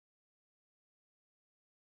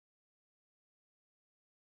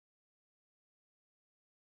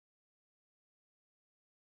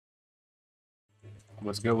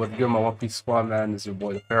What's good? What's good, my One Piece squad, man? This is your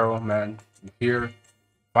boy, the Pharaoh, man. We're here.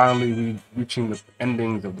 Finally, we reaching the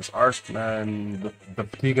endings of this arc, man. The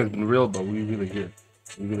fatigue has been real, but we really here.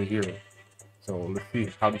 We really here. So let's see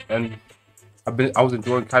how this ends. I was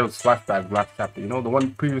enjoying Kaido's flashback last chapter. You know, the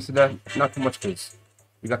one previous to that, not too much because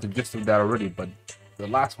we got the gist of that already. But the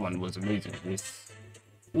last one was amazing.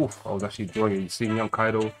 Oof, I was actually enjoying it. Seeing young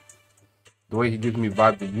Kaido, the way he gives me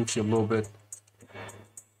vibes of Luffy a little bit.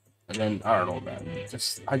 And then I don't know, man.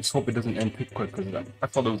 I just hope it doesn't end too quick because I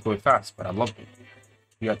thought it was going fast, but I loved it.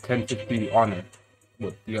 You got 1050 on it.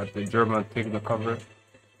 But you got the German taking the cover.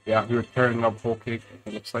 Yeah, we were tearing up whole cake.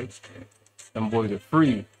 It looks like them boys are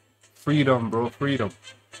free. Freedom, bro, freedom.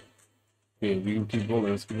 Okay, we can keep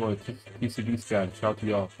rolling. Let's keep rolling. TCB scan. Shout out to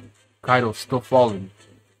y'all. Kaido's still falling.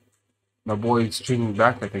 My boy's changing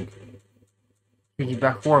back, I think. Changing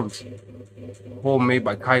back forms. Hole made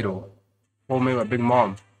by Kaido. Hole made by Big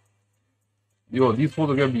Mom. Yo, these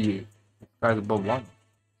holes are gonna be guys above one.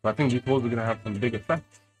 So I think these holes are gonna have some big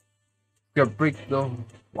effects. It's gonna break the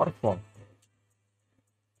waterfall.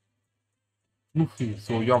 Luffy,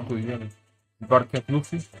 so Yamato, you gotta catch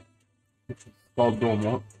Luffy. Skull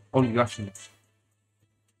Dome, Onigashi.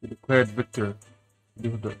 The declared victor.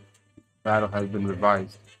 The battle has been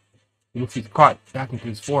revised. Luffy's caught back into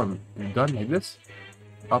his form. He's done like this.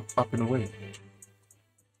 Up and away.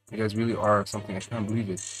 You guys really are something. I can't believe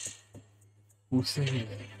it. Who says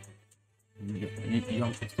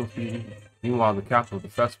young can still see? Meanwhile, the capital, the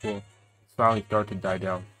festival, finally started to die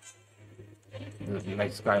down. The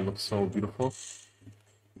night sky looks so beautiful.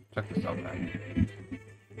 Check this out, man.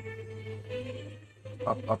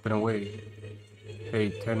 Up and away.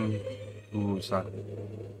 Hey, 10 son.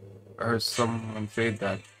 I heard someone say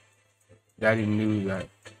that Daddy knew that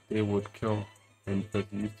they would kill him because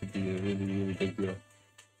he used to be a really, really big deal.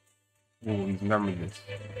 Oh, he's memories.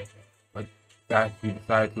 But that he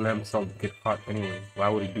decided to let himself get caught anyway. Why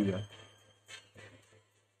would he do that?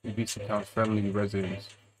 He beats the town's friendly residents.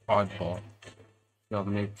 Oddball.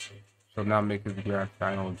 Shall now make his grand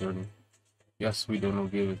final journey. Yes, we don't know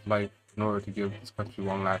gave his life in order to give this country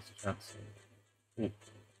one last chance.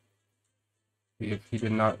 If he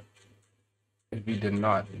did not,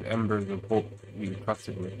 the embers of hope we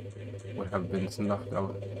trusted with would have been snuffed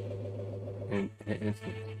out in an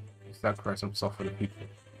instant. He sacrificed himself for the people.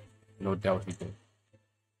 No doubt he did.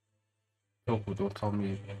 Toku, don't tell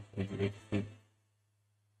me if you ate fruit.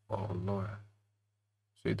 Oh Lord.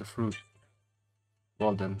 So ate the fruit.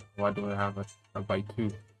 Well then, why do I have a bite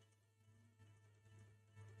too?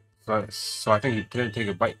 So I think he didn't take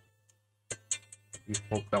a bite. He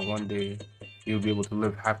hoped that one day he would be able to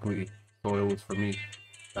live happily. So it was for me.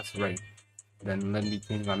 That's right. Then let me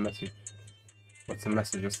change my message. What's the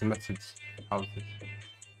message? What's the message? How's this?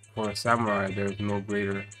 For a samurai, there's no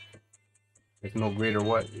greater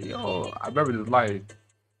what? Yo, I remember this line.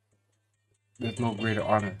 There's no greater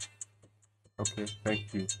honor. Okay,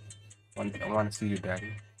 thank you. I want to see you,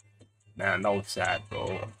 Daddy. Man, that was sad,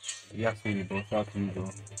 bro. Yeah, see you, bro. Shout out to you, bro.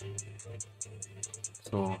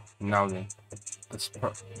 So now then, this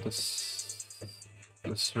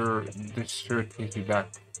sure takes me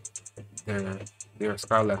back. They're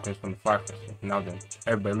Skylanders from the Fire Festival. Now then,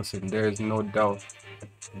 everybody listen. There is no doubt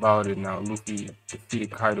about it now. Luffy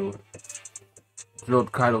defeated Kaido,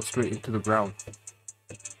 drilled Kaido straight into the ground,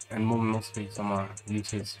 and Momonosuke-sama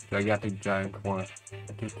used his gigantic giant form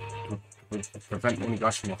to prevent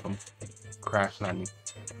Onigashima from crash landing.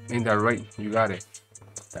 Ain't that right? You got it.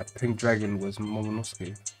 That pink dragon was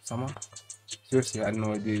Momonosuke-sama? Seriously, I had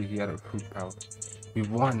no idea he had a fruit power. We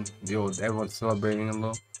won! Yo, everyone's celebrating and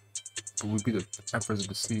low. But we beat the Emperors of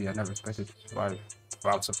the Sea. I never expected to survive.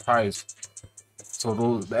 But I'm surprised. So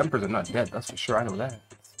the Emperors are not dead, that's for sure. I know that.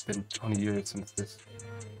 It's been 20 years since this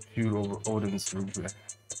feud over Odin's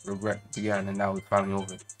regret began, and now it's finally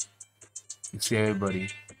over. You see everybody.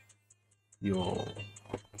 Yo,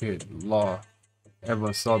 kid, Law,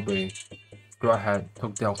 everyone's celebrating. Girl had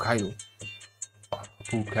took down Kaido.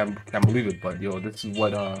 Who can't believe it, but yo, this is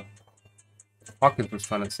what Hawkins was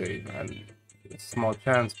trying to say, man. It's a small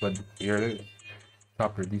chance, but here it is.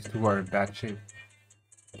 Chopper, these two are in bad shape.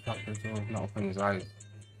 Chopper's not opening his eyes.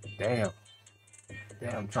 Damn,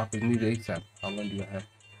 Chopper's need ASAP. I'm gonna do ahead.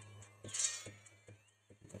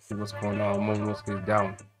 Let's see what's going on. Momonosuke is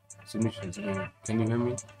down. Submission, can you hear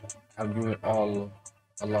me? I've given it all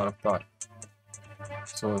a lot of thought.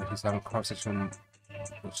 So he's having a conversation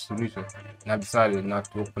with Sunita, and I decided not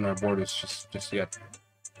to open our borders just yet.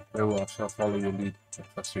 Very well, I shall follow your lead and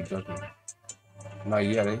trust your judgment. Not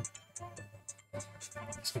yet, eh?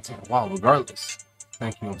 It's gonna take a while regardless.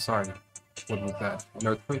 Thank you, I'm sorry. What was that? An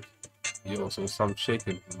earthquake? Yo, so some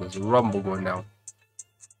shaking. There's a rumble going down.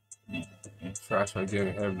 Trash by getting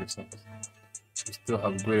ahead of yourself. You still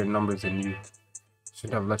have greater numbers than you.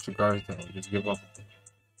 Should have let your guards down. Just give up.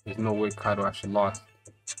 There's no way Kaido actually lost.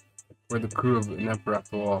 We're the crew of an emperor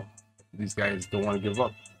after all. These guys don't want to give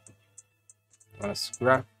up. Want to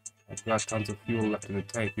scrap? I've got tons of fuel left in the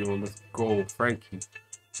tank. Yo, let's go, Frankie.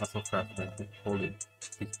 Not so fast, Frankie. Hold it.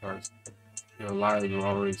 These cars. Your lives were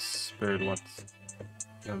already spared once.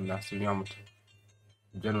 You're Master Yamato.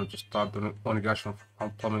 The general just stopped the Onigashima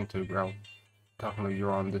from plummeting to the ground. Talking like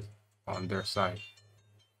you're on their side.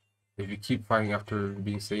 If you keep fighting after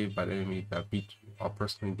being saved by the enemy that beat you, I'll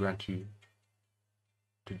personally grant you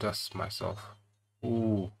to dust myself.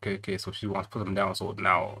 Ooh, okay, so she wants to put them down, so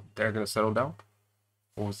now they're gonna settle down?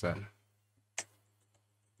 What was that?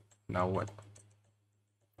 Now what?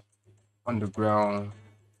 Underground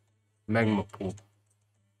magma pool.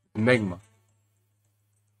 Magma.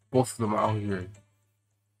 Both of them are out here.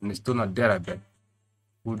 And they're still not dead, I bet.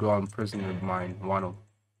 Udon prisoner of mine, Wano.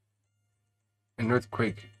 An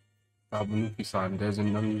earthquake. Albanuki-san, there's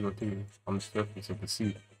an unusual thing on the surface of the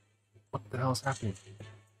sea. What the hell's happening?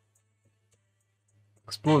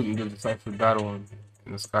 Explosion, the decisive battle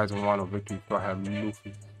in the skies of Wano. Victory for I have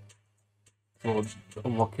Luffy. So the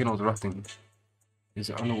volcano is erupting. There's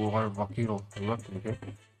an underwater volcano erupting, okay?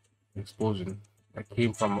 An explosion that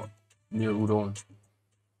came from near Udon.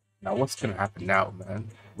 Now what's gonna happen now, man?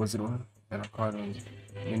 Was it on? And Akano's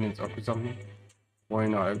minions up or something? Why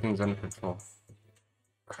not? Everything's under control.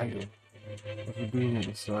 Kaido. What are you doing here?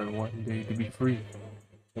 Decided one day to be free.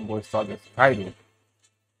 The boys thought that's Kaido. Do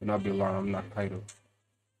not be alarmed, I'm not Kaido.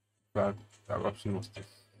 That eruption was the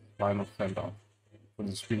final send-off for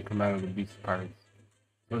the supreme command of the Beast Pirates.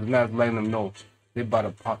 So the man's letting them know they about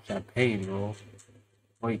to pop champagne, bro.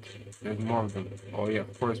 Wait, there's more of them. Oh yeah,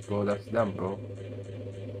 of course, bro, that's them, bro.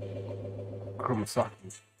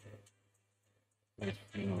 Kuromasaki.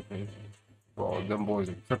 Okay. Bro, them boys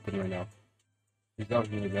are tripping right now. He's out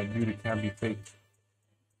here, that beauty can't be faked.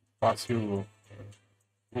 Boss hero.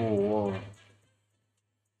 Oh, whoa.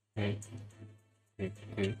 Okay.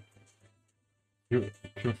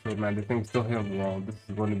 Sure, man, the thing's still him, bro. This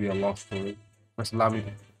is going to be a long story. First, allow me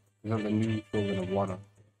to present the new shogun of Wano.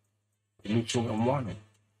 The new shogun of Wano.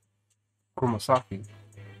 Kuromasaki.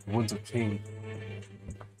 The winds of change.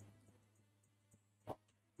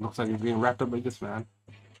 Looks like you're being wrapped up like this, man.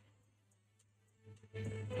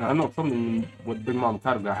 Now, I know something with Big Mom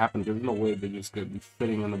Kaido got happened. There's no way they're just gonna be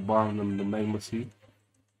sitting on the bottom of the magma sea.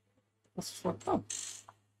 That's fucked up.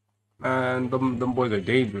 Man, them boys are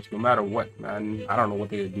dangerous no matter what, man. I don't know what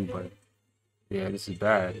they're gonna do, but yeah, this is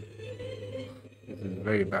bad. This is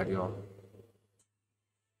very bad, y'all.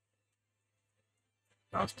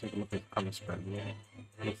 Now let's take a look at the color spread, man.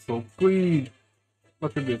 It's so clean.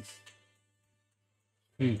 Look at this.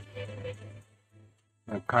 See.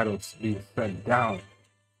 And Kaido's being set down.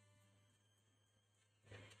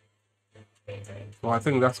 So I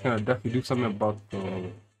think that's gonna definitely do something about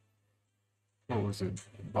the what was it?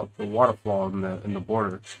 About the waterfall in the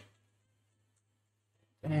border.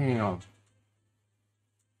 Damn.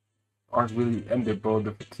 Arc really ended, bro.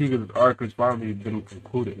 The fatigue of the arc has finally been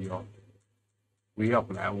concluded, y'all. We up,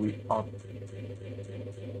 man. We up.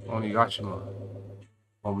 Onigashima.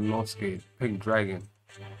 Momonosuke. Pink Dragon.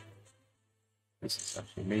 This is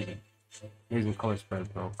actually amazing. Amazing color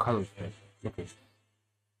spread, bro. Color spread. Look at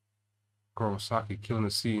Kurosaki killing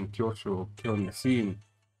the scene. Kyoto killing the scene.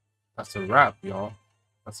 That's a wrap, y'all.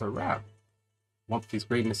 That's a wrap. One Piece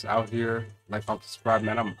greatness out here. Like I'll subscribe,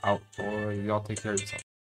 man. I'm out, boy. Y'all take care of yourself.